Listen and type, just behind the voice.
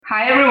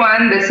Hi,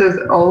 everyone. This is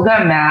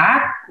Olga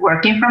Mack,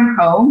 working from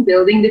home,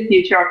 building the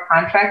future of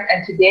contract.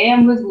 And today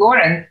I'm with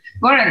Lauren.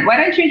 Lauren, why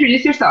don't you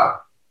introduce yourself?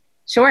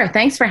 Sure.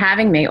 Thanks for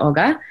having me,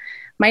 Olga.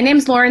 My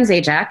name's Lauren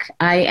Zajac.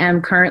 I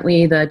am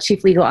currently the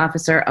Chief Legal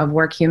Officer of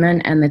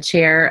WorkHuman and the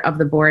Chair of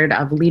the Board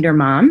of Leader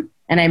Mom.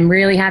 And I'm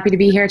really happy to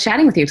be here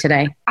chatting with you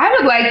today. I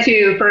would like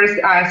to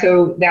first,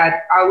 so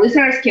that our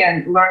listeners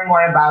can learn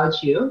more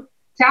about you,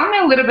 tell me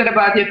a little bit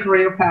about your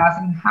career path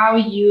and how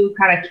you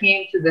kind of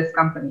came to this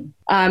company.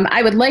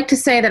 I would like to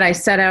say that I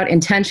set out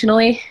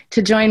intentionally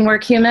to join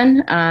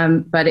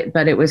WorkHuman,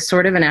 but it was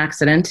sort of an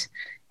accident.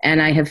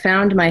 And I have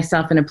found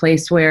myself in a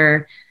place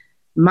where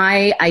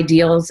my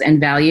ideals and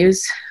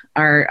values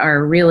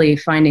are really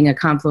finding a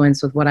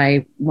confluence with what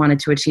I wanted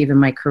to achieve in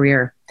my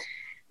career.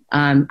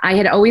 I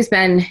had always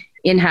been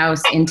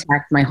in-house in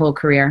tech my whole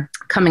career,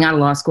 coming out of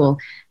law school,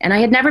 and I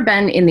had never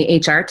been in the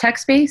HR tech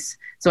space,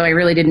 so I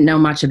really didn't know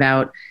much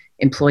about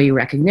employee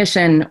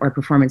recognition or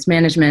performance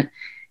management.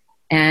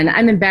 And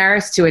I'm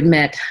embarrassed to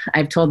admit,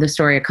 I've told this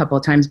story a couple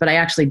of times, but I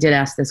actually did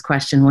ask this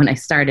question when I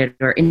started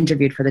or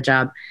interviewed for the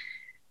job.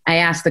 I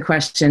asked the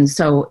question,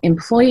 so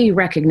employee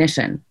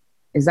recognition,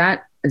 is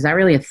that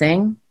really a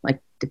thing? Like,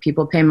 do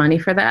people pay money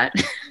for that?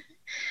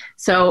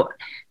 So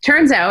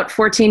turns out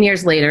 14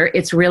 years later,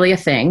 it's really a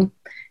thing.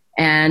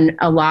 And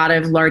a lot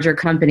of larger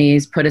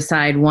companies put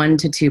aside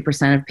 1% to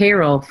 2% of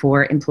payroll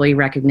for employee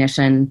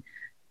recognition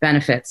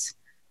benefits.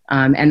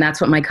 And that's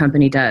what my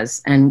company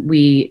does. And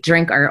we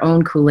drink our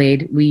own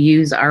Kool-Aid. We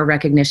use our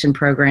recognition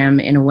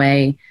program in a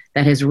way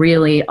that has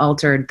really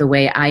altered the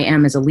way I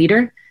am as a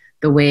leader,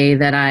 the way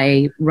that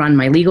I run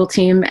my legal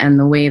team, and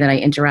the way that I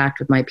interact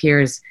with my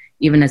peers,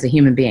 even as a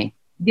human being.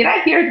 Did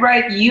I hear it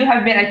right? You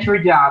have been at your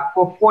job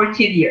for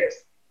 14 years.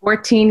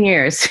 14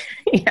 years.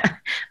 Yeah.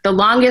 The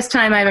longest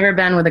time I've ever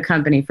been with a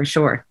company, for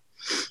sure.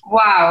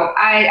 Wow.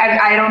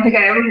 I don't think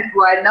I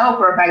know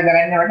for a fact that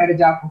I never had a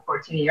job for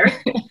 14 years.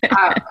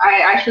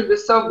 I should be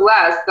so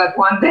blessed that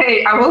one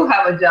day I will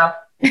have a job.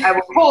 I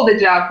will hold a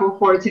job for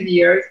 14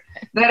 years.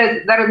 That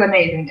is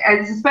amazing.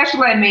 It's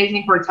especially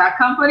amazing for a tech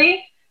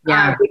company.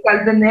 Yeah.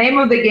 Because the name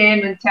of the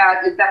game in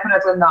tech is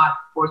definitely not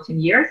 14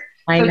 years.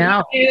 I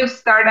know. Did you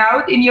start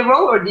out in your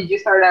role or did you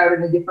start out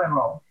in a different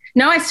role?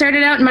 No, I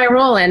started out in my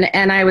role,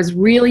 and I was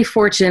really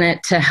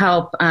fortunate to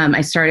help. I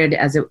started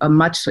as it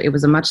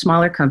was a much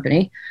smaller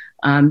company.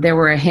 There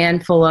were a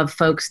handful of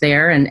folks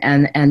there,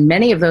 and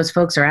many of those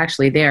folks are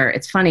actually there.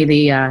 It's funny,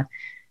 the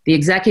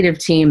executive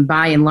team,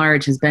 by and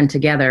large, has been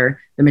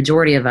together, the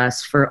majority of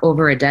us, for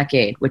over a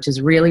decade, which is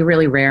really,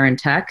 really rare in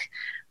tech.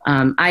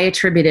 I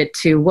attribute it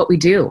to what we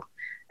do.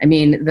 I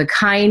mean, the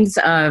kinds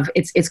of,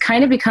 it's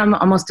kind of become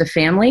almost a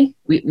family.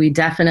 We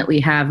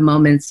definitely have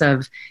moments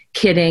of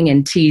kidding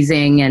and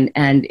teasing, and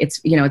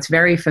it's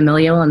very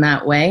familial in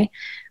that way.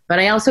 But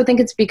I also think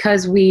it's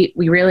because we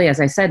really,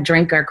 as I said,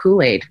 drink our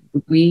Kool-Aid.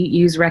 We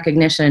use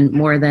recognition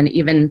more than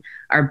even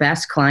our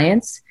best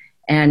clients.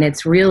 And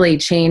it's really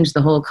changed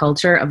the whole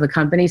culture of the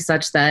company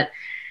such that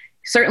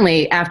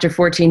certainly after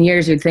 14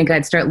 years, you'd think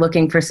I'd start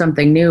looking for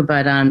something new,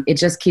 but it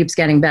just keeps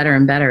getting better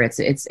and better. It's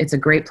a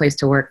great place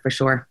to work for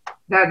sure.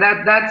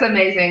 That's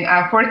amazing.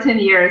 14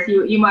 years,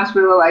 you must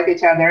really like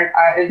each other.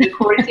 If the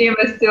core team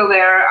is still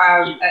there,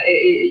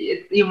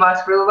 you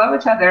must really love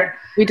each other.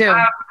 We do.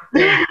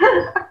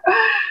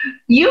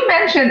 You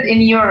mentioned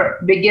in your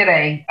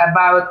beginning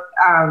about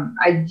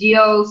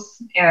ideals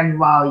and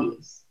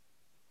values,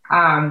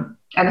 and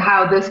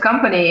how this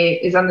company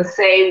is on the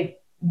same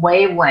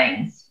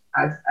wavelengths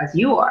as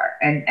you are,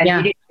 and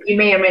yeah. you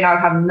may or may not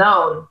have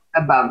known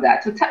about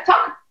that. So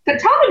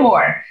tell me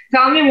more.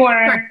 Tell me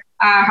more. Sure.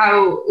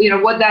 How,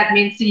 what that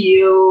means to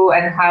you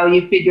and how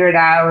you figured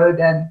out,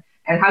 and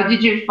how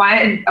did you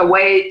find a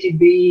way to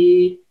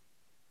be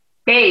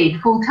paid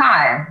full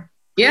time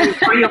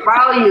for your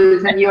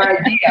values and your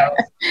ideals?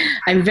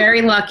 I'm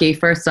very lucky.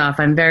 First off,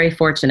 I'm very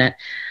fortunate.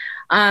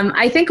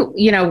 I think,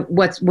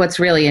 what's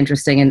really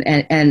interesting,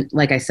 and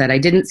like I said, I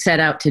didn't set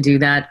out to do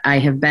that. I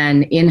have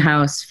been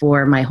in-house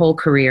for my whole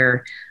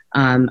career.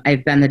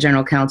 I've been the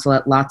general counsel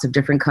at lots of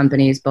different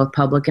companies, both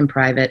public and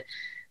private.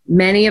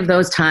 Many of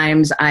those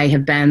times I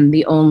have been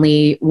the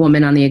only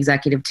woman on the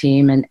executive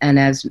team, and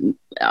as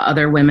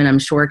other women I'm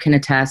sure can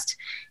attest,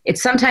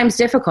 it's sometimes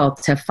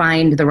difficult to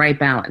find the right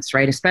balance,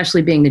 right?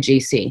 Especially being the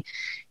GC.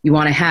 You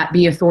want to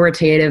be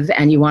authoritative,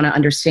 and you want to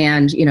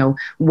understand,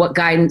 what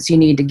guidance you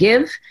need to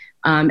give,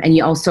 and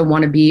you also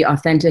want to be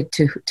authentic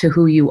to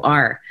who you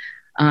are.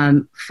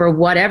 For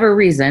whatever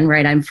reason,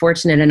 right, I'm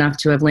fortunate enough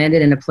to have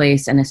landed in a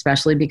place, and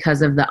especially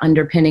because of the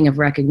underpinning of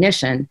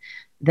recognition,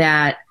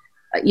 that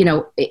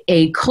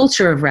a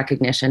culture of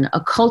recognition,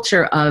 a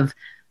culture of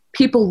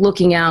people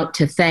looking out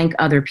to thank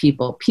other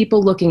people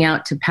looking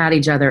out to pat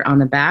each other on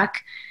the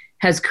back,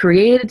 has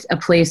created a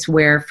place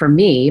where, for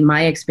me,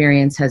 my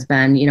experience has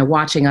been,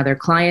 watching other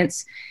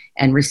clients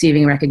and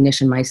receiving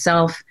recognition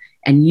myself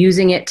and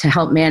using it to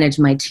help manage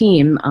my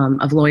team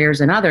of lawyers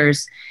and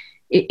others.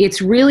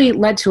 It's really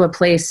led to a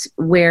place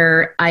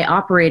where I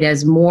operate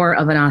as more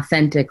of an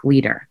authentic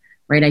leader,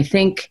 right? I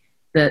think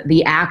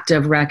the act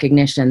of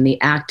recognition, the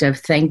act of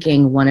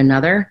thanking one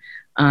another,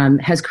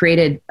 has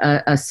created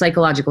a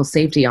psychological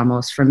safety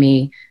almost for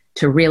me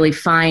to really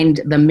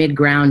find the mid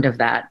ground of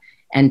that,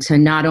 and to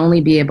not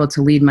only be able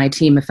to lead my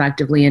team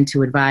effectively and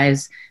to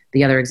advise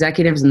the other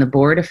executives and the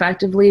board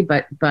effectively,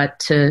 but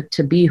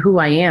to be who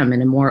I am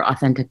in a more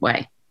authentic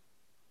way.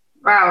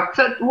 Wow.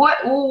 So what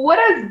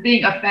does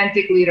being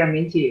authentic leader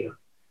mean to you?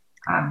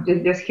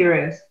 Just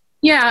curious.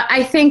 Yeah,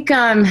 I think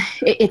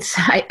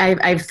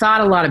I've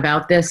thought a lot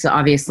about this,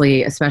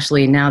 obviously,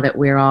 especially now that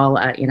we're all,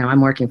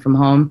 I'm working from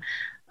home.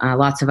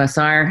 Lots of us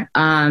are.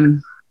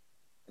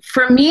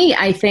 For me,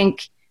 I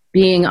think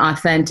being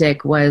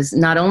authentic was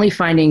not only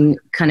finding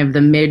kind of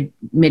the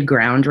mid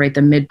ground, right?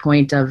 The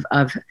midpoint of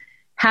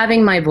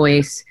having my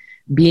voice,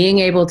 being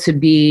able to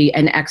be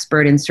an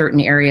expert in certain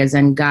areas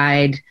and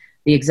guide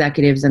the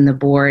executives and the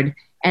board,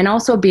 and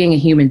also being a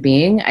human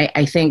being.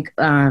 I think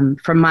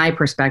from my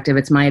perspective,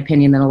 it's my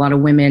opinion that a lot of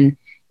women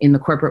in the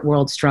corporate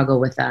world struggle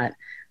with that.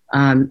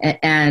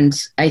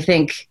 And I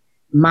think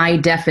my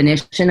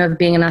definition of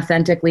being an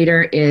authentic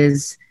leader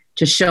is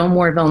to show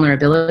more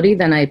vulnerability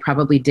than I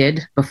probably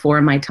did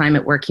before my time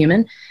at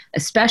WorkHuman,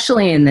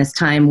 especially in this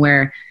time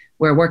where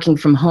we're working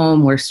from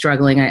home, we're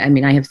struggling. I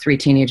mean, I have 3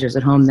 teenagers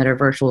at home that are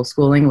virtual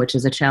schooling, which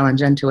is a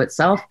challenge unto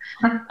itself.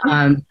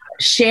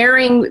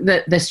 Sharing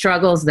the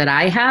struggles that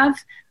I have,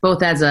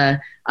 both as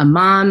a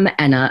mom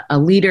and a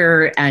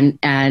leader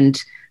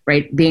and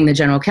right, being the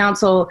general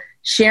counsel,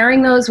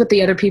 sharing those with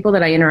the other people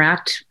that I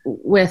interact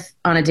with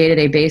on a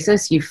day-to-day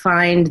basis, you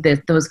find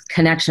that those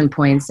connection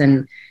points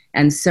and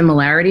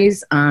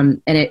similarities,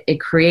 and it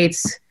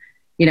creates,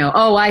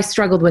 I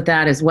struggled with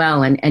that as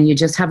well, and you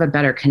just have a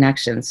better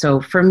connection. So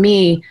for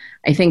me,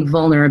 I think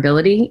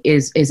vulnerability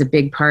is a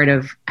big part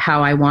of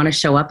how I want to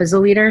show up as a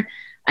leader.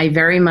 I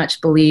very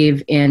much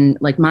believe in,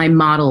 like, my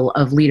model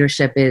of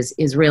leadership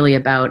is really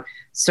about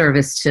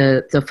service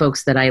to the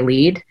folks that I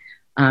lead.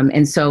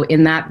 And so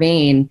in that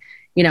vein,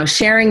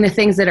 sharing the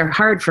things that are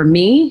hard for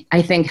me,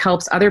 I think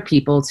helps other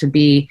people to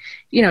be,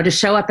 to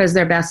show up as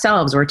their best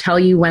selves, or tell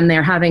you when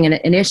they're having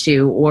an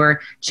issue, or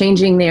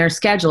changing their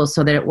schedule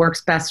so that it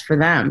works best for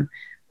them.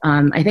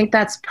 I think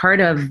that's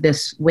part of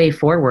this way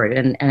forward.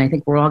 And I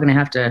think we're all going to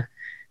have to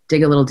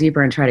dig a little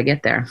deeper and try to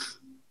get there.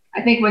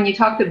 I think when you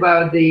talked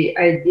about the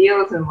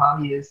ideals and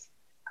values,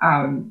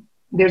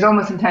 there's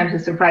almost sometimes a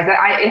surprise.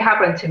 It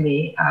happened to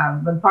me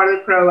when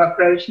Parlay Pro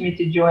approached me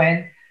to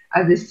join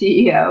as the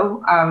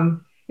CEO.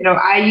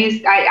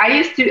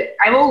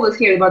 I've always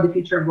cared about the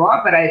future of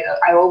law, but I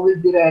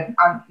always did it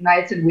on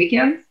nights and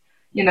weekends,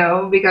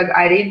 because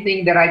I didn't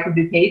think that I could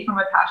be paid for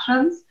my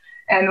passions.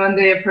 And when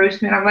they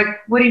approached me, I'm like,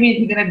 what do you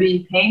mean you're going to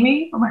be paying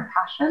me for my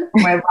passion,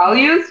 for my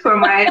values, for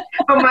my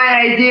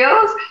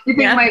ideals? You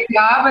think my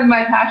job and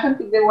my passion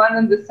could be one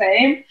and the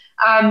same?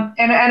 And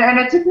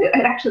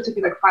it actually took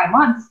me like 5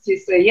 months to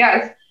say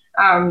yes.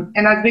 And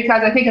that's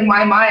because I think in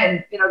my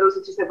mind, those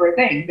are two separate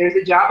things. There's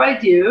a job I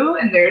do,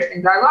 and there's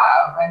things I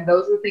love. And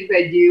those are the things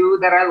I do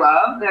that I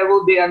love that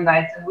will be on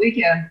nights and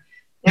weekends.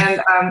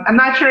 And I'm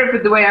not sure if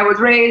it's the way I was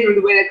raised or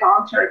the way the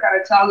culture kind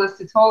of tells us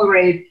to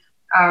tolerate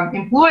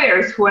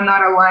employers who are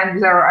not aligned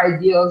with our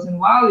ideals and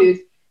values.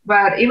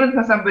 But even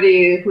for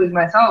somebody who is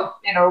myself,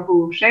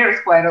 who shares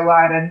quite a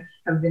lot and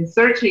have been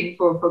searching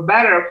for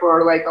better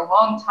for like a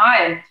long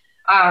time,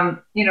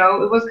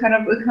 it was kind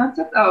of the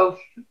concept of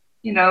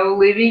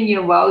living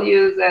your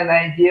values and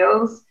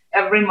ideals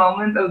every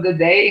moment of the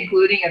day,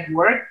 including at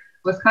work,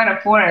 was kind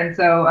of foreign.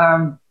 So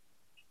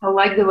I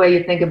like the way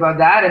you think about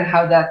that and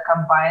how that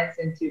combines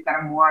into kind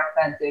of more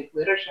authentic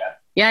leadership.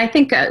 Yeah, I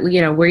think,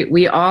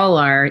 we all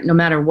are, no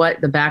matter what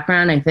the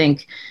background. I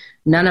think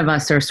none of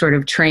us are sort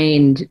of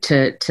trained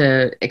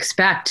to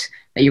expect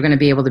that you're going to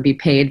be able to be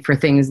paid for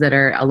things that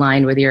are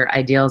aligned with your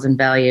ideals and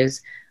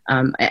values.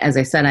 As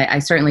I said, I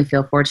certainly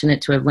feel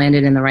fortunate to have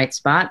landed in the right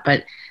spot,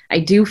 but I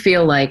do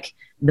feel like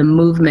the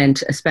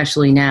movement,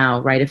 especially now,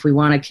 right? If we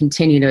want to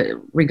continue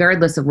to,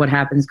 regardless of what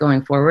happens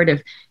going forward,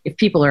 if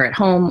people are at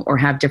home or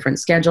have different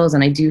schedules,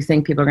 and I do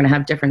think people are going to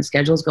have different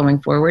schedules going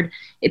forward,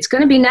 it's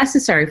going to be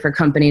necessary for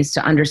companies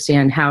to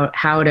understand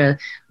how to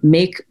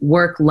make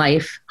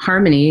work-life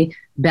harmony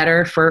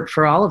better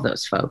for all of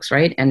those folks,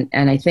 right? And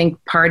I think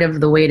part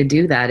of the way to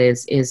do that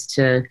is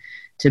to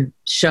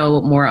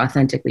show more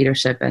authentic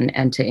leadership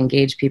and to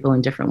engage people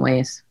in different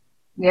ways.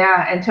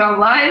 Yeah, and to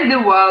align the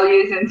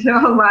values and to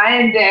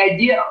align the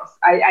ideals.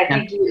 I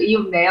think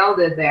you've nailed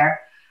it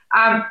there.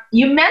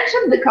 You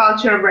mentioned the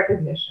culture of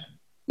recognition.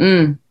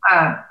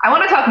 I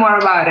want to talk more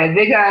about it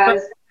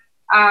because,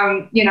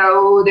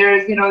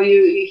 there's,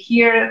 you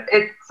hear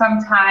it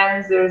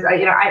sometimes. There's,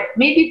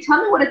 maybe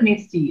tell me what it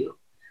means to you,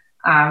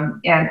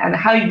 and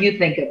how you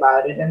think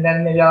about it, and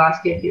then maybe I'll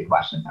ask you a few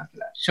questions after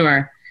that.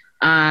 Sure.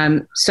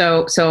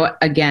 So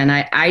again,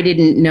 I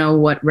didn't know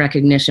what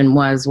recognition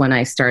was when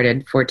I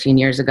started 14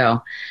 years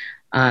ago.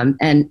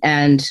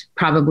 And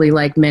probably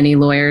like many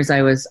lawyers,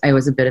 I was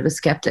a bit of a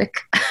skeptic.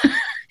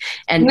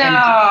 I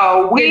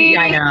know,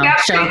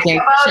 shocking.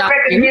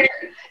 Did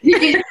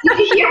you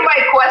hear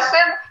my question?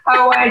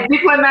 how we're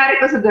diplomatic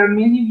because there are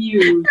many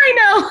views. I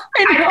know.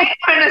 I think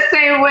we're in the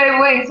same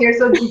wavelengths here.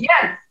 So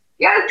yes,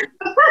 yes.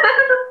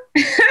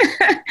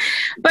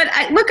 But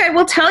look, I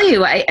will tell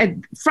you,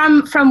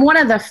 from one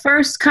of the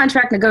first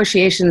contract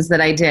negotiations that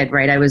I did,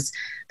 right? I was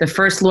the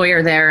first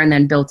lawyer there and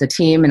then built a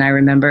team. And I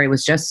remember it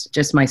was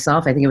just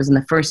myself. I think it was in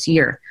the first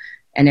year.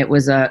 And it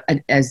was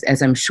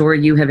as I'm sure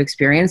you have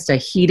experienced, a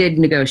heated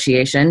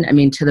negotiation. I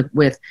mean,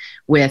 with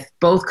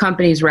both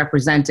companies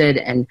represented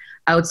and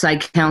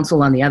outside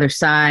counsel on the other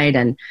side,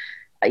 and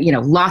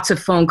lots of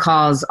phone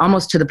calls,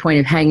 almost to the point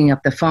of hanging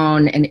up the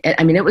phone. And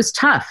I mean, it was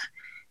tough.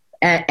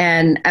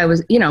 And I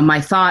was, my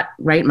thought,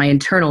 right, my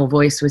internal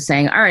voice was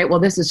saying, all right, well,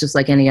 this is just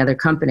like any other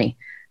company.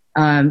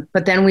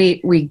 But then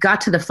we got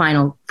to the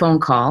final phone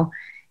call,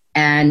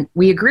 and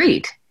we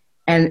agreed.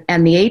 And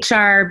the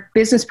HR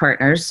business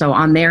partners, so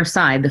on their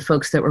side, the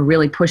folks that were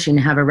really pushing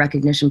to have a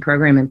recognition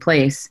program in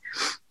place,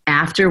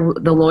 after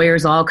the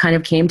lawyers all kind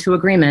of came to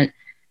agreement,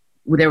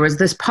 there was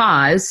this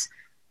pause,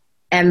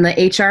 and the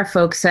HR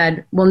folks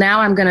said, well,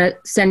 now I'm going to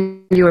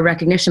send you a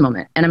recognition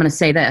moment, and I'm going to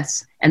say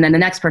this. And then the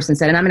next person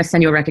said, and I'm going to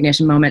send you a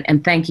recognition moment,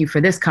 and thank you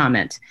for this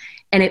comment.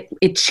 And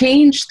it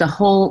changed the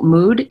whole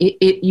mood.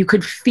 You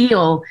could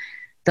feel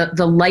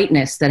the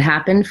lightness that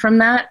happened from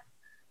that.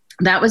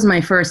 That was my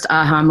first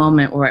aha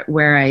moment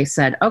where I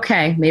said,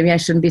 okay, maybe I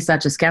shouldn't be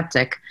such a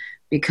skeptic,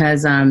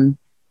 because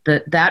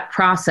that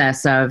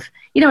process of,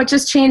 it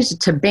just changed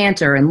to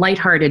banter and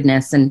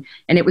lightheartedness. And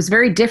it was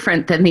very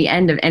different than the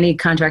end of any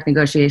contract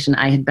negotiation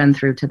I had been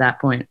through to that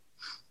point.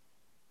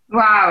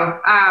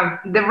 Wow.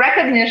 The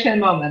recognition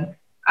moment.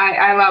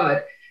 I love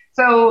it.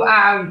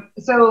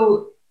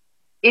 So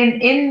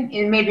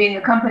in maybe in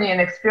a company and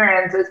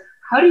experiences,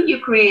 how do you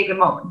create a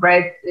moment,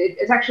 right?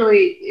 It's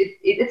actually,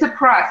 it's a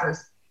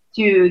process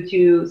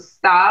to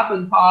stop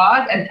and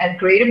pause and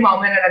create a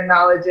moment and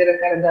acknowledge it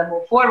and then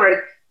move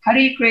forward. How do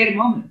you create a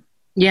moment?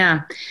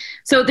 Yeah.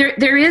 So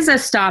there is a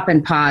stop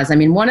and pause. I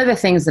mean, one of the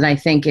things that I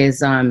think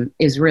is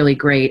really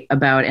great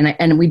about,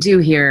 and we do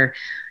hear,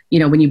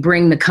 when you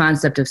bring the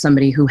concept of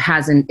somebody who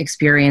hasn't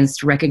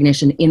experienced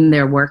recognition in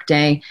their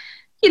workday,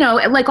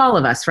 like all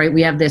of us, right?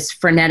 We have this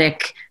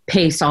frenetic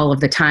pace all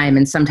of the time.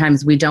 And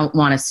sometimes we don't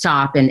want to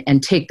stop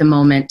and take the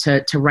moment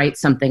to write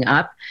something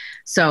up.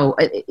 So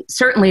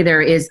certainly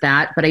there is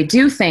that. But I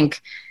do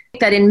think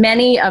that in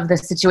many of the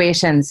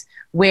situations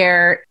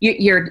where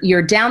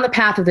you're down the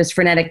path of this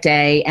frenetic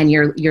day, and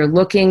you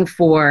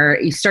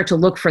start to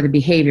look for the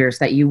behaviors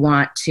that you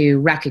want to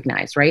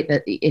recognize, right?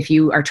 That if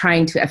you are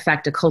trying to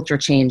affect a culture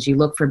change, you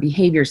look for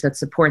behaviors that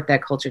support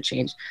that culture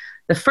change.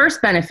 The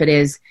first benefit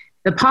is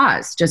the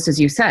pause, just as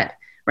you said,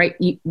 right?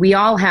 We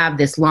all have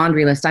this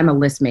laundry list. I'm a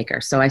list maker.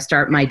 So I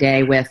start my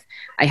day with,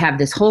 I have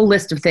this whole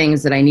list of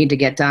things that I need to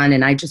get done,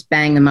 and I just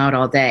bang them out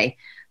all day.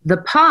 The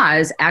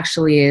pause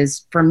actually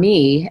for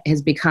me,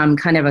 has become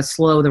kind of a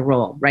slow the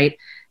roll, right?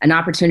 An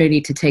opportunity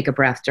to take a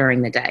breath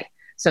during the day.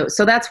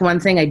 So that's one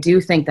thing. I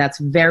do think that's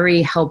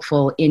very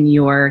helpful in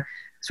your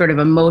sort of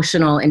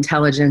emotional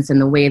intelligence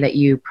and the way that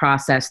you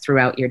process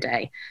throughout your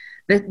day.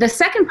 The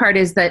second part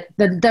is that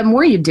the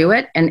more you do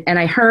it, and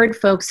I heard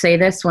folks say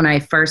this when I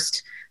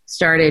first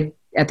started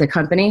at the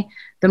company,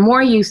 the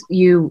more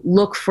you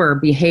look for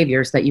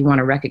behaviors that you want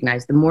to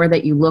recognize, the more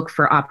that you look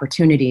for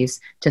opportunities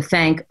to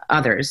thank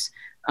others,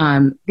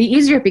 the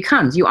easier it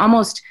becomes.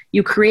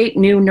 You create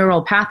new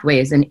neural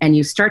pathways, and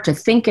you start to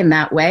think in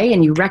that way,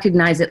 and you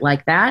recognize it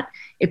like that.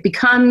 It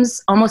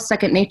becomes almost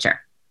second nature.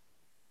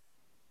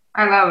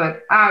 I love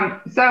it.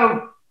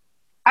 So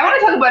I want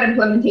to talk about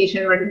implementation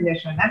and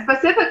recognition, and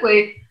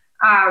specifically,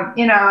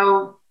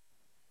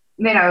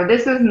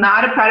 this is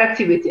not a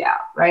productivity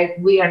app, right?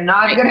 We are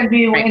not going to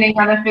be winning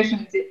on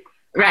efficiency.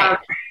 Right.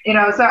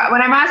 So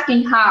when I'm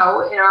asking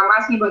how, I'm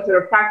asking about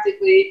sort of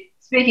practically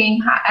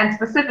speaking, and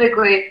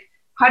specifically,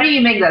 how do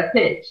you make that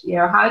pitch?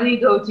 How do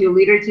you go to a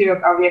leader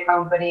of your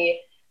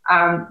company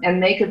and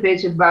make a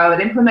pitch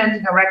about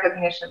implementing a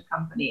recognition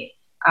company?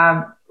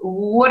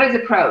 What are the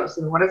pros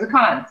and what are the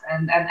cons?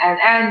 And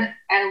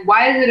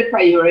why is it a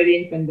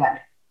priority in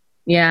pandemic?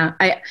 Yeah,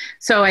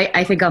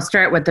 I think I'll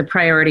start with the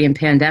priority in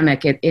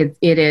pandemic. It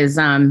is,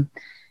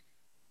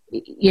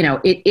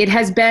 it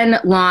has been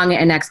long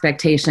an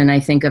expectation, I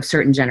think, of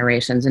certain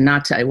generations, and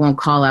I won't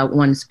call out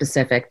one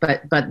specific,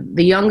 but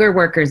the younger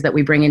workers that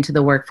we bring into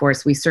the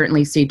workforce, we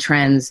certainly see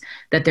trends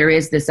that there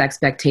is this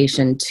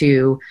expectation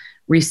to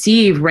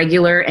receive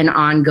regular and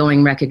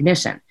ongoing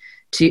recognition,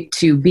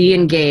 to be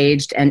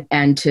engaged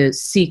and to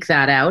seek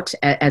that out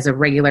as a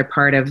regular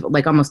part of,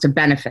 like, almost a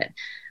benefit.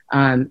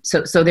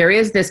 So there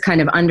is this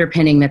kind of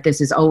underpinning that this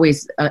is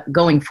always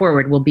going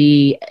forward will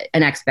be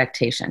an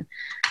expectation.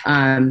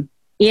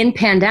 In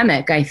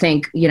pandemic, I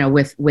think,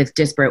 with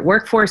disparate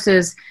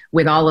workforces,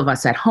 with all of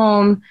us at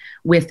home,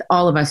 with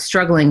all of us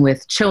struggling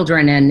with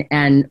children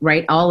and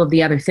right, all of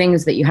the other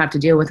things that you have to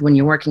deal with when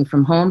you're working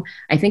from home,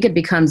 I think it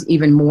becomes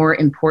even more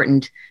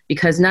important,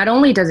 because not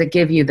only does it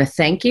give you the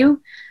thank you,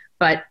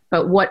 but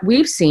what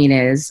we've seen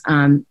is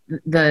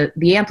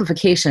the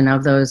amplification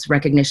of those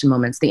recognition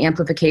moments, the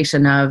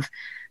amplification of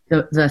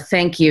the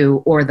thank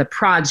you or the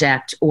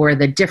project or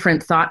the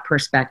different thought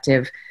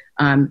perspective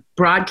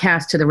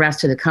broadcast to the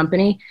rest of the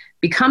company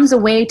becomes a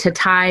way to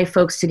tie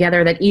folks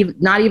together that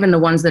not even the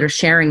ones that are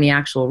sharing the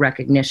actual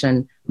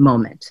recognition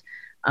moment.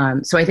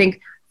 So I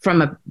think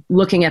from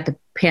looking at the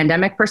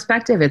pandemic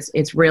perspective,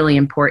 it's really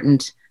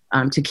important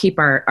to keep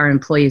our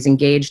employees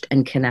engaged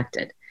and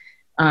connected.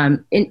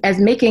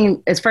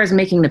 As far as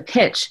making the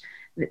pitch,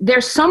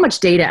 there's so much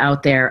data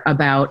out there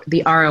about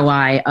the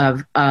ROI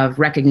of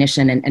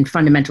recognition and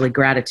fundamentally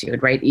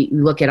gratitude, right?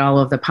 You look at all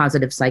of the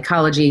positive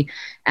psychology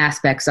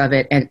aspects of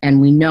it,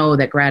 and we know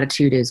that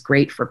gratitude is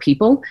great for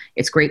people.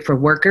 It's great for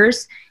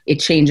workers. It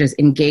changes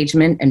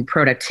engagement and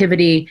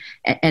productivity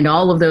and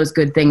all of those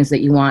good things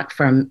that you want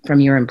from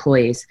your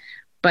employees.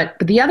 But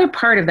the other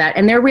part of that,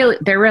 and there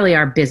really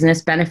are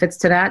business benefits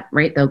to that,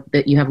 right?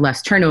 That you have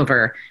less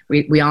turnover.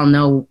 We all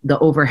know the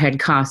overhead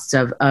costs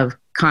of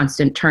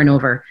constant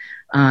turnover.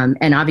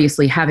 And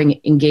obviously having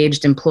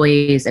engaged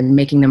employees and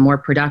making them more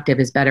productive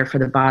is better for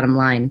the bottom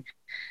line.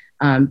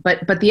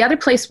 But the other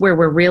place where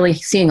we're really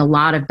seeing a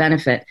lot of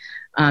benefit,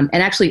 and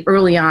actually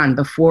early on,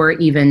 before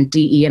even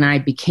DE&I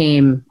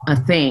became a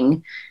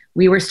thing,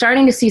 we were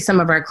starting to see some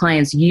of our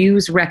clients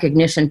use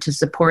recognition to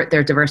support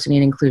their diversity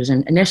and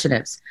inclusion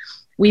initiatives.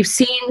 We've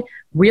seen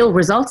real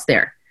results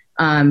there.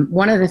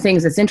 One of the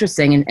things that's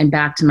interesting, and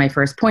back to my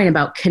first point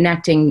about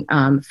connecting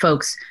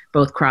folks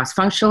both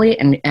cross-functionally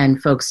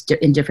and folks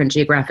in different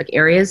geographic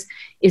areas,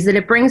 is that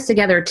it brings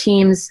together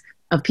teams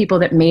of people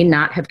that may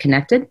not have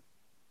connected.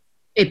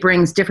 It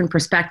brings different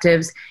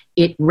perspectives.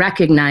 It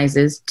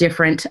recognizes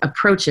different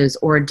approaches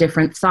or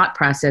different thought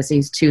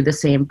processes to the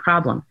same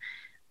problem.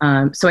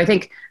 So I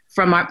think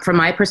from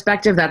my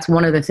perspective, that's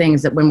one of the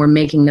things that when we're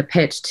making the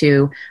pitch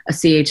to a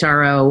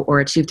CHRO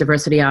or a chief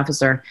diversity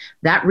officer,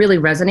 that really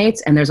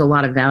resonates and there's a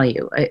lot of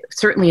value.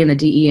 Certainly in the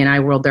DE&I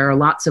world, there are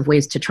lots of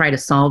ways to try to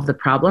solve the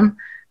problem.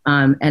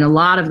 And a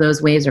lot of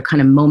those ways are kind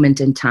of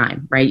moment in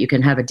time, right? You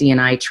can have a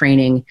D&I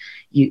training,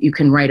 you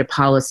can write a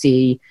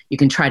policy, you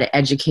can try to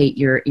educate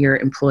your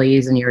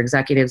employees and your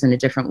executives in a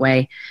different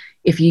way.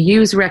 If you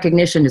use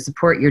recognition to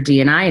support your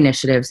D&I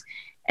initiatives,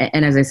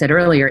 and as I said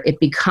earlier, it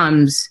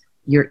becomes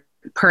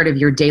part of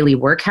your daily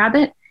work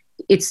habit,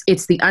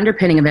 it's the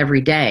underpinning of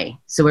every day.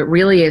 So it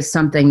really is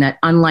something that,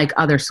 unlike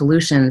other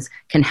solutions,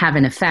 can have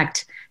an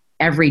effect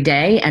every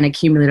day and a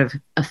cumulative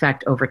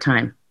effect over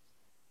time.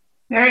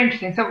 Very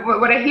interesting. So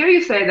what I hear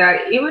you say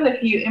that even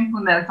if you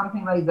implement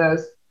something like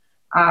this,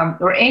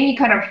 or any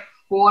kind of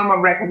form of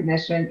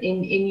recognition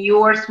in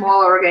your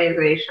small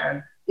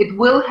organization, it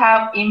will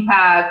have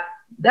impact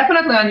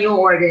definitely on your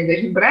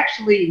organization, but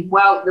actually,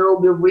 well, there will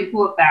be a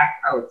ripple effect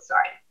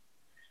outside.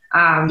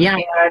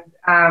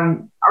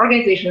 And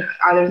organization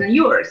other than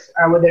yours,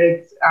 whether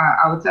it's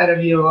outside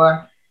of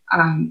your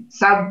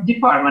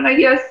sub-department, I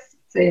guess,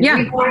 say,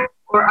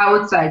 or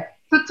outside.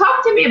 So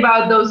talk to me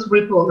about those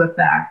ripple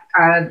effects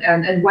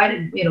and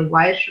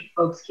why should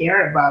folks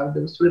care about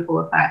those ripple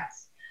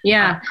effects in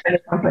a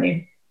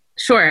company?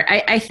 Sure.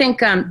 I think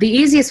the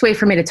easiest way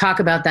for me to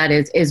talk about that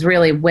is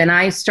really when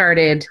I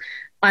started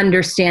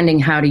understanding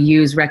how to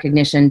use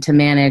recognition to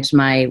manage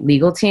my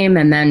legal team,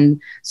 and then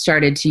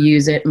started to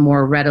use it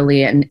more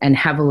readily and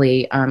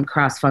heavily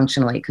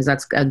cross-functionally, because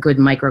that's a good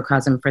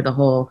microcosm for the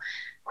whole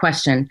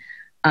question.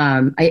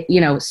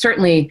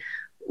 Certainly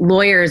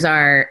lawyers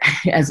are,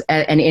 as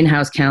an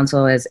in-house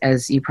counsel,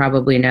 as you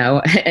probably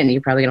know, and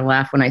you're probably going to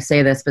laugh when I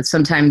say this, but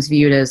sometimes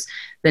viewed as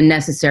the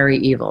necessary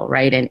evil,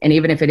 right? And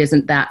even if it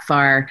isn't that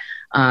far,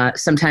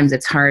 sometimes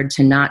it's hard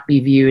to not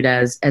be viewed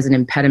as an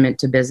impediment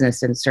to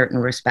business in certain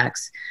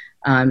respects.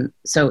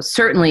 So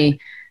certainly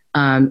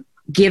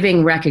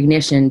giving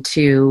recognition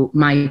to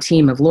my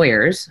team of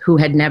lawyers who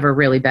had never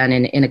really been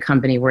in a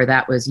company where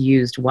that was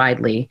used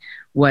widely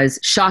was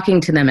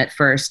shocking to them at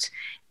first,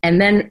 and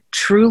then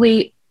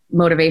truly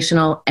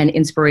motivational and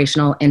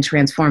inspirational and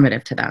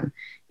transformative to them.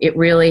 It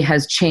really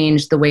has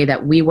changed the way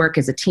that we work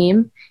as a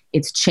team.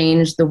 It's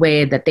changed the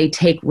way that they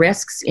take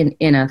risks in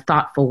a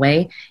thoughtful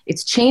way.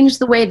 It's changed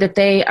the way that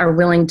they are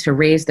willing to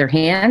raise their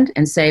hand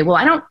and say, well,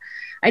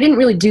 I didn't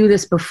really do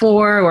this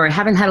before, or I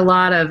haven't had a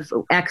lot of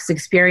X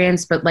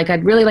experience, but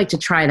I'd really like to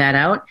try that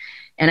out.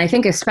 And I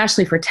think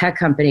especially for tech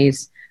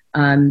companies,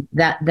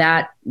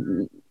 that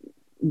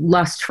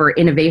lust for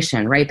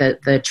innovation, right?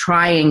 The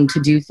trying to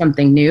do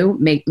something new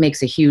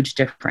makes a huge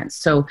difference.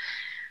 So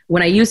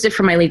when I used it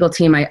for my legal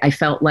team, I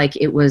felt like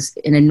it was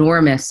an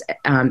enormous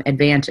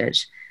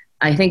advantage.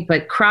 I think,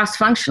 but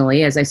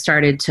cross-functionally, as I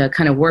started to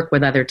kind of work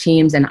with other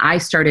teams and I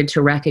started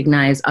to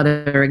recognize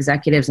other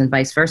executives and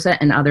vice versa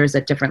and others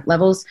at different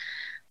levels,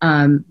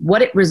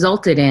 what it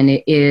resulted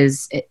in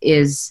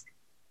is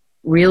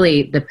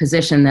really the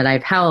position that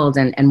I've held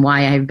and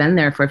why I've been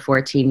there for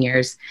 14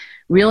 years,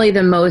 really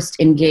the most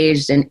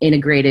engaged and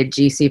integrated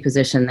GC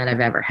position that I've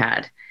ever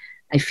had.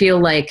 I feel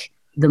like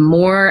the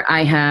more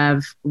I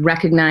have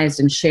recognized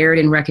and shared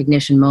in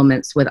recognition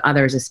moments with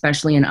others,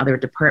 especially in other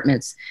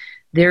departments,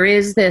 there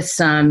is this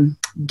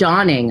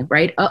dawning,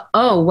 right?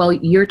 Oh, well,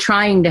 you're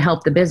trying to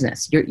help the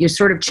business. You're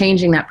sort of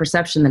changing that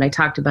perception that I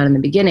talked about in the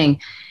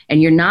beginning,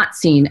 and you're not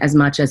seen as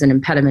much as an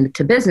impediment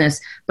to business,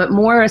 but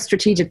more a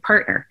strategic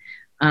partner.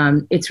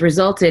 It's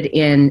resulted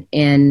in,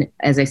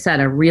 as I said,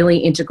 a really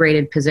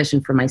integrated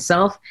position for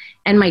myself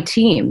and my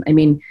team. I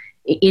mean,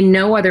 in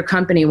no other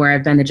company where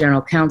I've been the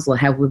general counsel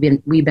have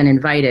we been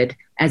invited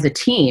as a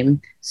team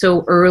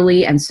so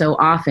early and so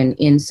often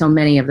in so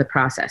many of the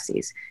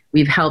processes.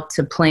 We've helped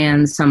to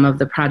plan some of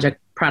the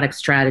product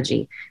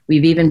strategy.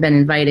 We've even been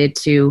invited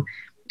to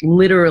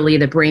literally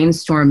the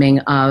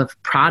brainstorming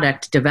of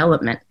product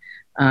development.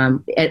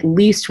 At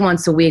least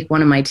once a week,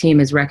 one of my team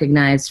is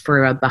recognized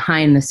for a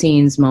behind the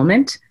scenes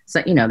moment.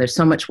 So, there's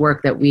so much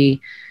work that we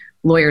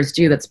lawyers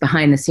do that's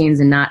behind the scenes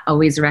and not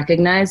always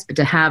recognized, but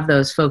to have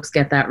those folks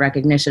get that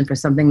recognition for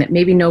something that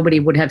maybe nobody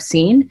would have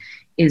seen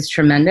is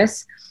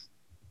tremendous.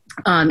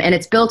 And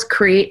it's built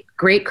great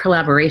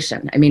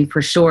collaboration. I mean,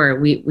 for sure,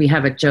 we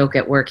have a joke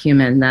at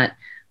WorkHuman that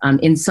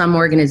in some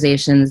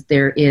organizations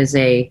there is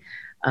a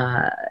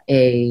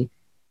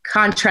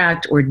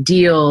contract or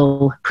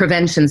deal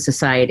prevention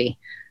society.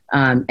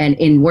 And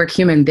in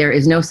WorkHuman, there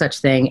is no such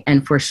thing.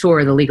 And for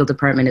sure, the legal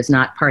department is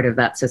not part of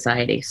that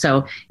society.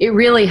 So it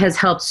really has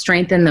helped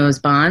strengthen those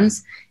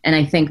bonds. And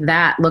I think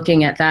that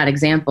looking at that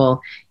example,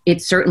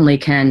 it certainly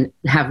can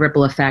have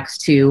ripple effects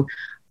to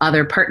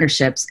other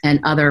partnerships and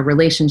other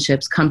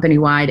relationships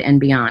company-wide and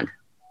beyond.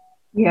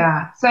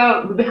 Yeah.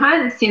 So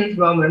behind the scenes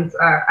moments,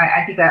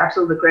 I think are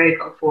absolutely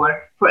critical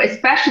for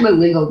especially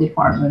legal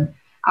department.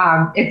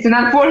 It's an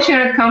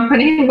unfortunate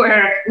company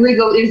where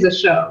legal is the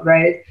show,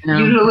 right? No.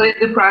 Usually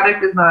the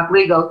product is not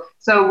legal.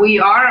 So we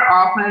are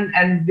often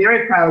and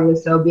very proudly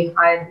so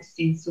behind the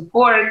scenes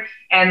support,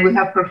 and we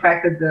have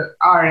perfected the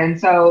art. And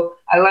so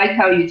I like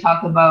how you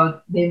talk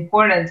about the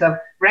importance of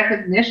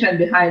recognition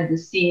behind the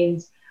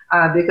scenes,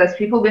 because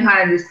people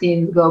behind the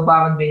scenes go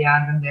above and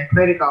beyond and they're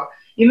critical.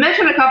 You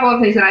mentioned a couple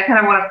of things that I kind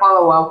of want to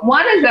follow up.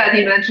 One is that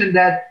you mentioned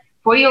that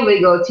for your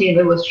legal team,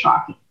 it was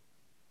shocking.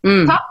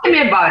 Talk to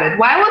me about it.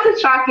 Why was it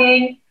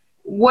shocking?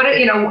 What,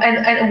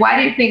 and why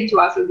do you think to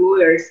us as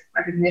lawyers,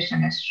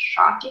 recognition is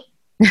shocking?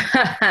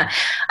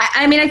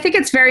 I mean, I think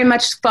it's very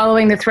much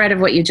following the thread of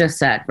what you just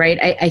said, right?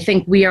 I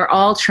think we are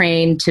all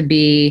trained to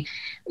be,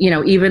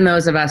 even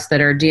those of us that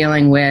are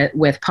dealing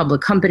with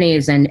public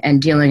companies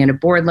and dealing at a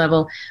board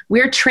level,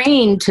 we're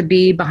trained to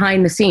be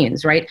behind the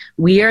scenes, right?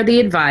 We are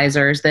the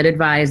advisors that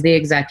advise the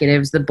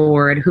executives, the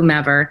board,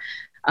 whomever,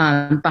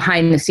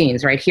 behind the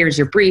scenes, right? Here's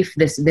your brief.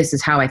 This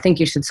is how I think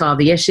you should solve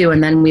the issue.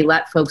 And then we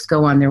let folks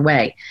go on their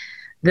way.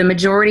 The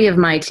majority of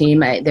my team,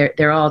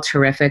 they're all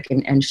terrific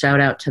and shout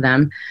out to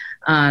them,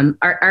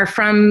 are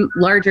from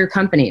larger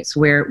companies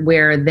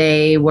where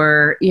they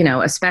were,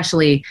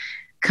 especially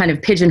kind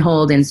of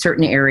pigeonholed in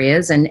certain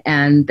areas.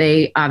 And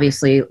they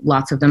obviously,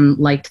 lots of them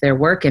liked their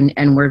work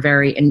and were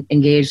very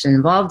engaged and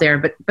involved there,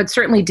 but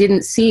certainly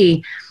didn't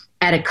see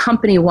at a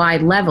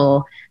company-wide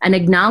level an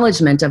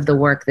acknowledgement of the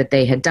work that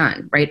they had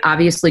done, right?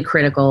 Obviously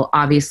critical,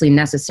 obviously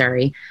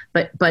necessary,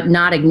 but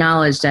not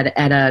acknowledged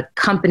at a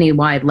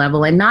company-wide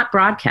level and not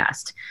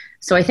broadcast.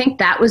 So I think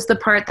that was the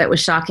part that was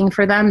shocking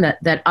for them,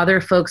 that other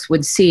folks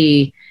would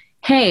see,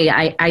 hey,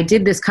 I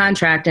did this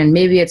contract and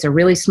maybe it's a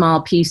really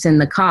small piece in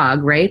the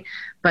cog, right?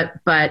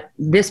 But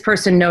this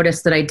person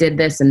noticed that I did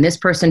this and this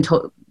person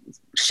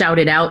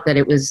shouted out that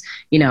it was,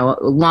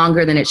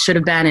 longer than it should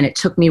have been, and it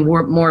took me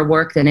more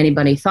work than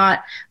anybody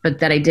thought, but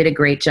that I did a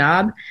great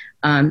job.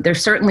 There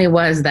certainly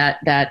was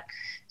that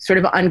sort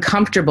of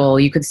uncomfortable.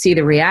 You could see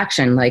the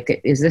reaction,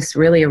 like, is this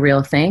really a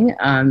real thing?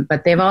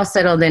 But they've all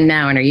settled in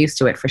now and are used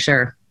to it for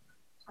sure.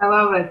 I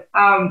love it.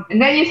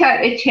 And then you said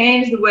it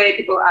changed the way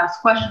people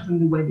ask questions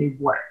and the way they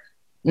work.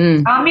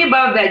 Tell me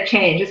about that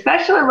change,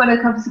 especially when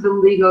it comes to the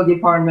legal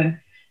department,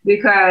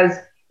 because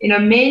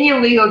many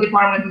legal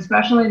departments,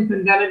 especially in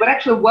pandemic, but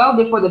actually well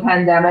before the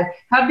pandemic,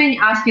 have been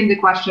asking the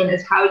question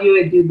is how do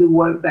I do the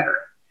work better?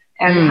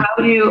 And how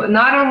do you,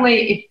 not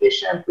only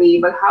efficiently,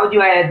 but how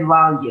do I add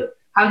value?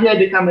 How do I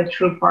become a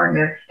true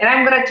partner? And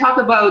I'm going to talk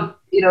about,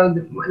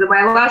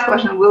 my last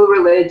question will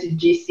relate to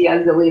GC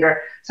as the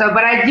leader. So,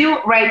 but I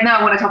do right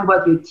now want to talk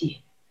about your team.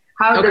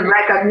 How the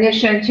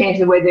recognition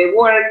changed the way they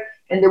work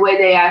and the way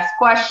they ask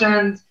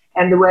questions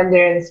and the way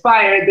they're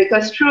inspired,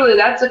 because truly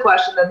that's a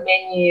question that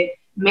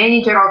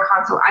many general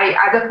counsel,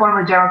 as a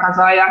former general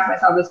counsel, I asked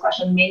myself this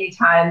question many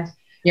times.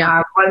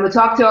 Yeah. When we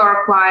talk to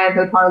our clients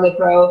at Parlay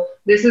Pro,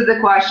 this is the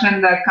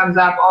question that comes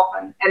up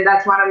often. And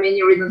that's one of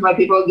many reasons why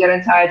people get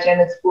in touch and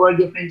explore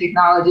different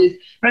technologies.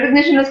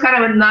 Recognition is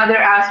kind of another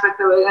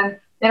aspect of it.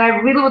 And I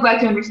really would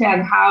like to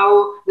understand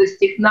how this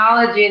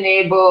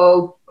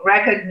technology-enabled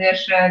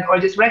recognition, or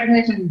just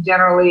recognition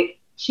generally,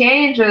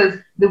 changes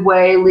the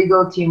way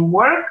legal team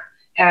work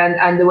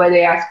and the way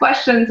they ask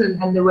questions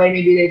and the way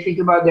maybe they think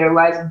about their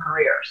lives and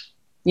careers.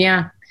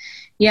 Yeah.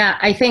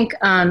 I think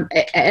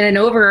at an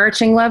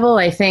overarching level,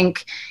 I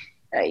think,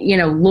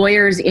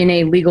 lawyers in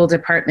a legal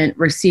department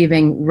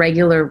receiving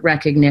regular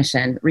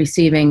recognition,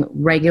 receiving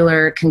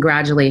regular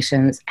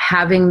congratulations,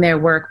 having their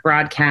work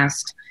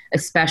broadcast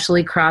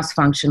especially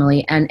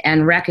cross-functionally,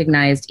 and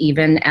recognized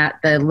even at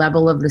the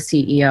level of the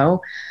CEO.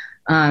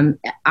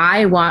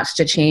 I watched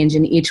a change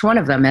in each one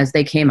of them as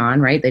they came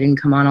on, right? They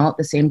didn't come on all at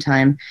the same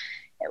time,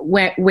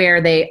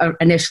 where they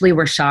initially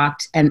were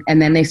shocked, and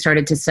then they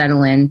started to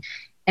settle in.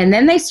 And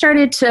then they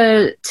started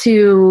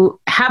to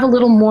have a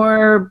little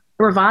more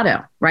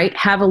bravado, right?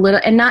 Have a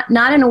little, and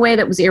not in a way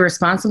that was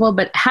irresponsible,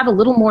 but have a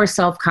little more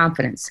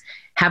self-confidence,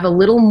 have a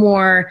little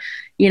more,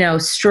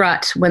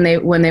 strut when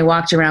they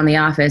walked around the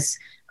office,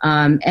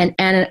 and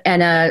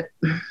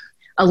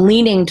a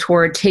leaning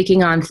toward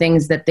taking on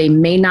things that they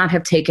may not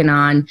have taken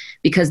on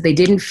because they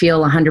didn't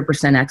feel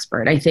 100%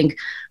 expert. I think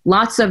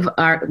lots of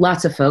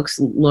folks,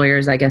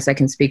 lawyers, I guess I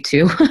can speak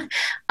to,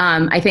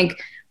 I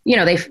think,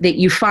 that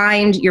you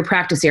find your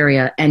practice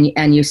area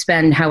and you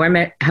spend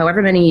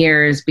however many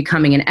years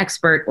becoming an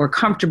expert or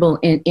comfortable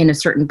in a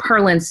certain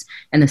parlance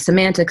and the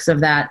semantics of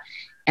that,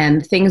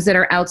 and things that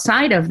are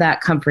outside of that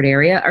comfort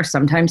area are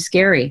sometimes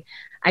scary.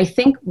 I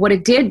think what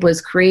it did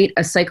was create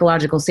a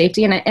psychological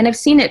safety, and I've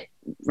seen it,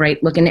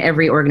 right, look into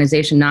every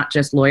organization, not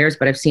just lawyers,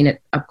 but I've seen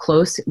it up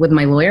close with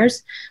my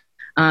lawyers.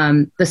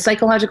 The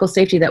psychological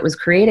safety that was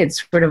created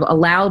sort of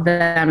allowed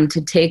them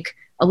to take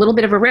a little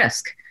bit of a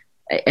risk.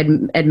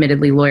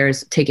 Admittedly,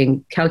 lawyers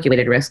taking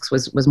calculated risks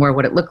was more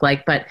what it looked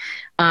like. But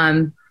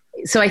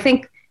so I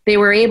think they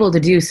were able to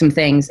do some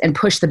things and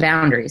push the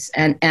boundaries.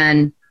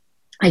 And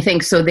I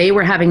think so they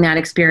were having that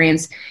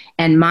experience,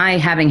 and my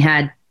having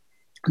had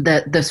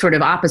the sort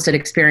of opposite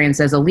experience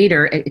as a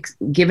leader,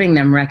 giving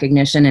them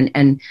recognition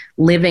and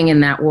living in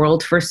that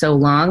world for so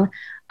long.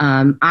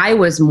 I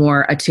was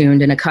more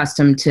attuned and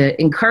accustomed to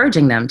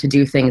encouraging them to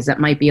do things that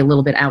might be a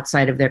little bit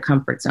outside of their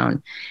comfort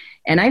zone.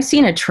 And I've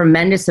seen a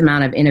tremendous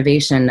amount of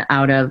innovation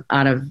out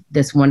of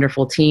this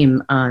wonderful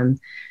team.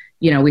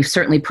 We've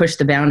certainly pushed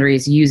the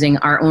boundaries using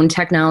our own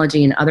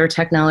technology and other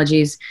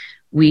technologies.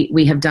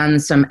 We have done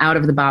some out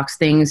of the box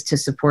things to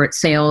support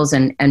sales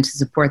and to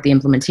support the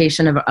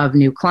implementation of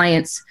new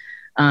clients.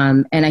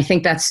 And I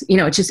think that's,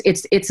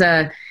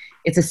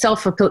 it's a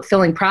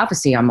self-fulfilling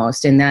prophecy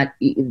almost, in that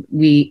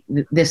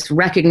this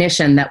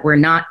recognition that we're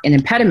not an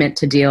impediment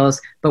to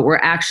deals, but we're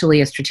actually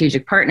a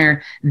strategic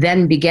partner,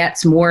 then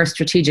begets more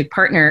strategic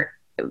partner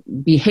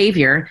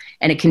behavior,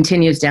 and it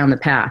continues down the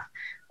path.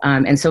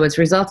 And so it's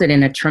resulted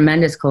in a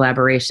tremendous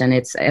collaboration.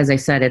 It's, as I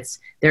said,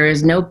 there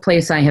is no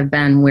place I have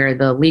been where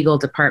the legal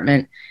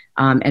department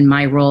and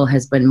my role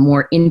has been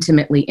more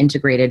intimately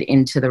integrated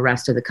into the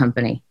rest of the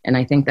company. And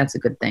I think that's a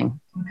good thing.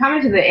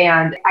 Coming to the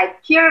end, I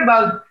care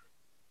about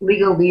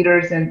legal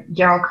leaders and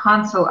general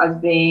counsel as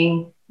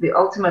being the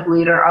ultimate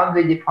leader of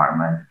the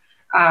department,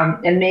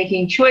 and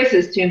making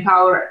choices to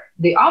empower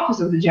the office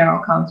of the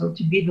general counsel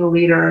to be the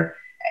leader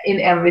in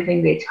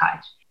everything they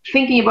touch.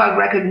 Thinking about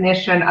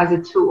recognition as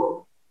a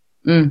tool,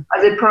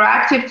 as a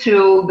proactive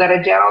tool that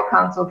a general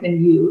counsel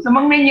can use,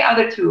 among many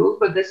other tools,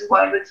 but this is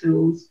one of the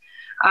tools,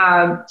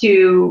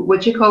 to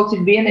what you call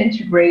to be an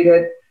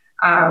integrated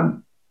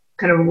kind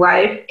of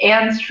life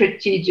and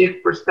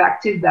strategic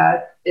perspective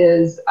that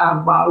is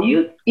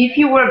valued. If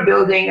you were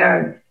building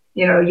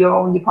your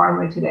own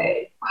department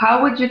today,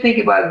 how would you think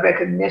about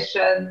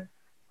recognition,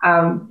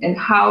 and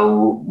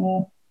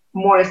how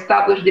more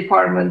established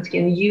departments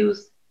can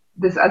use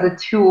this as a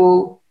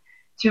tool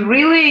to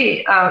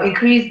really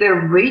increase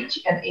their reach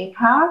and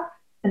impact,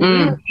 and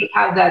really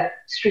have that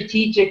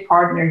strategic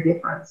partner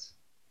difference?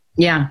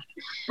 Yeah,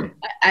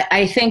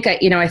 I think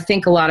I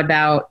think a lot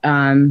about,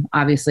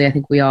 obviously I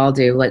think we all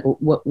do, like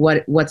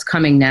what's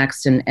coming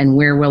next, and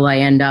where will I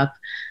end up,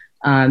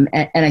 and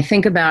I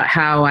think about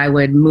how I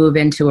would move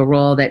into a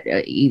role that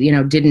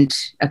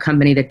a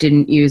company that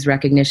didn't use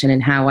recognition,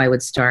 and how I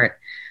would start.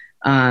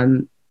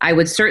 I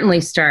would certainly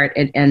start,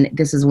 and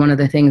this is one of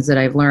the things that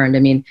I've learned.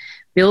 I mean,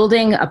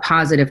 building a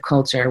positive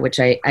culture, which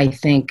I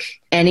think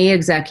any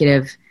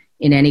executive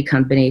in any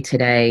company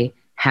today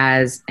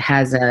has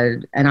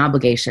an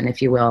obligation,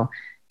 if you will,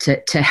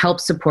 to help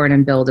support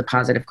and build a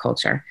positive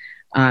culture.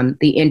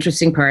 The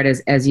interesting part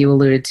is, as you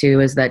alluded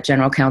to, is that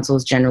general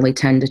counsels generally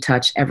tend to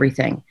touch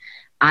everything.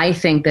 I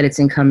think that it's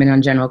incumbent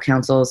on general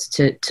counsels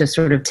to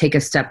sort of take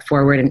a step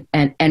forward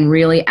and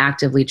really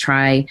actively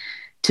try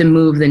to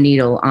move the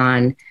needle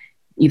on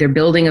either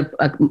building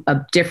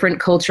a different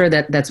culture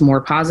that's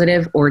more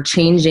positive, or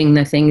changing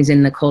the things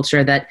in the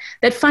culture that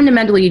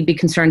fundamentally you'd be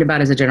concerned about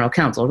as a general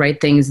counsel,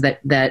 right? Things that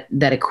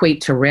equate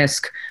to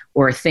risk,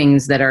 or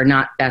things that are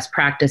not best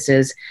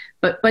practices,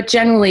 but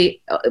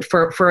generally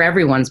for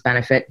everyone's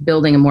benefit,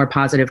 building a more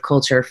positive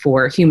culture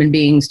for human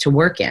beings to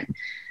work in.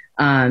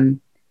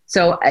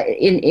 So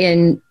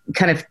in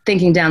kind of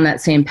thinking down that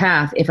same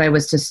path, if I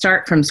was to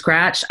start from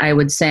scratch, I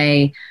would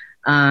say,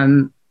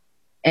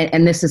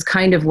 and this is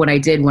kind of what I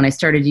did when I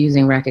started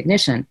using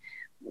recognition.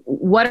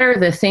 What are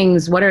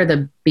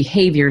the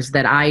behaviors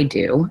that I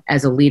do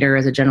as a leader,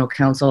 as a general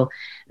counsel,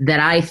 that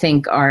I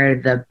think are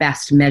the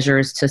best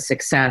measures to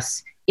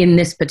success in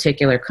this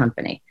particular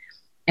company?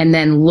 And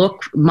then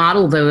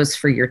model those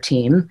for your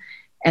team,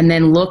 and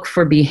then look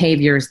for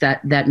behaviors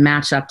that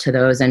match up to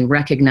those and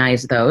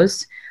recognize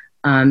those.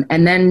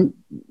 And then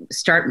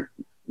start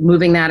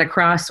moving that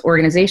across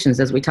organizations,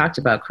 as we talked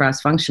about,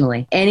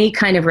 cross-functionally. Any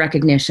kind of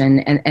recognition,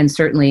 and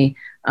certainly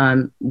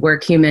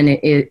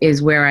WorkHuman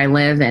is where I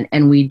live,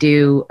 and we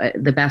do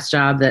the best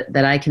job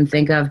that I can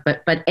think of.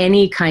 But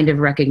any kind of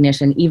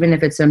recognition, even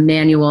if it's a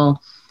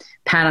manual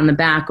pat on the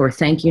back or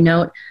thank you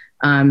note,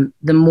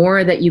 the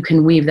more that you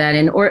can weave that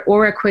in,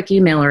 or a quick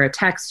email or a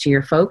text to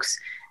your folks,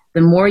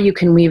 the more you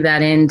can weave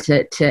that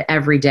into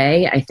every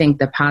day, I think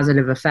the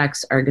positive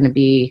effects are going to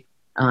be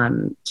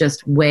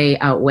just way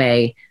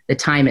outweigh the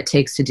time it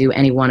takes to do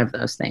any one of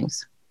those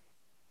things.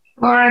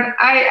 Lauren,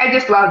 I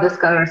just love this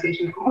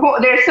conversation.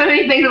 There's so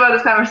many things about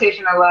this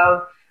conversation I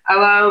love. I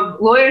love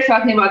lawyers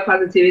talking about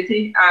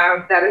positivity.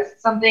 That is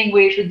something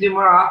we should do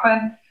more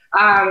often.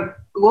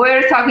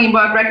 Lawyers talking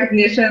about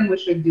recognition, we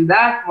should do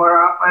that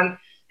more often.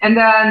 And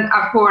then,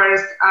 of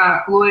course,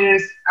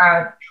 lawyers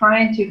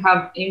trying to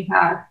have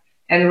impact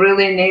and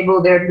really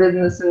enable their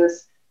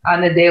businesses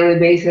on a daily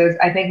basis.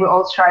 I think we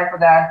all strive for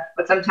that,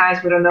 but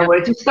sometimes we don't know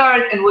where to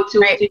start and what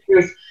tools to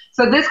use.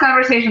 So this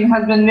conversation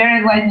has been very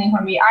enlightening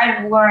for me.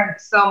 I've learned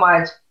so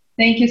much.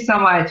 Thank you so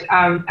much.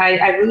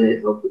 I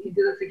really hope we can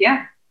do this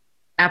again.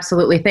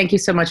 Absolutely. Thank you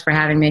so much for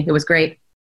having me. It was great.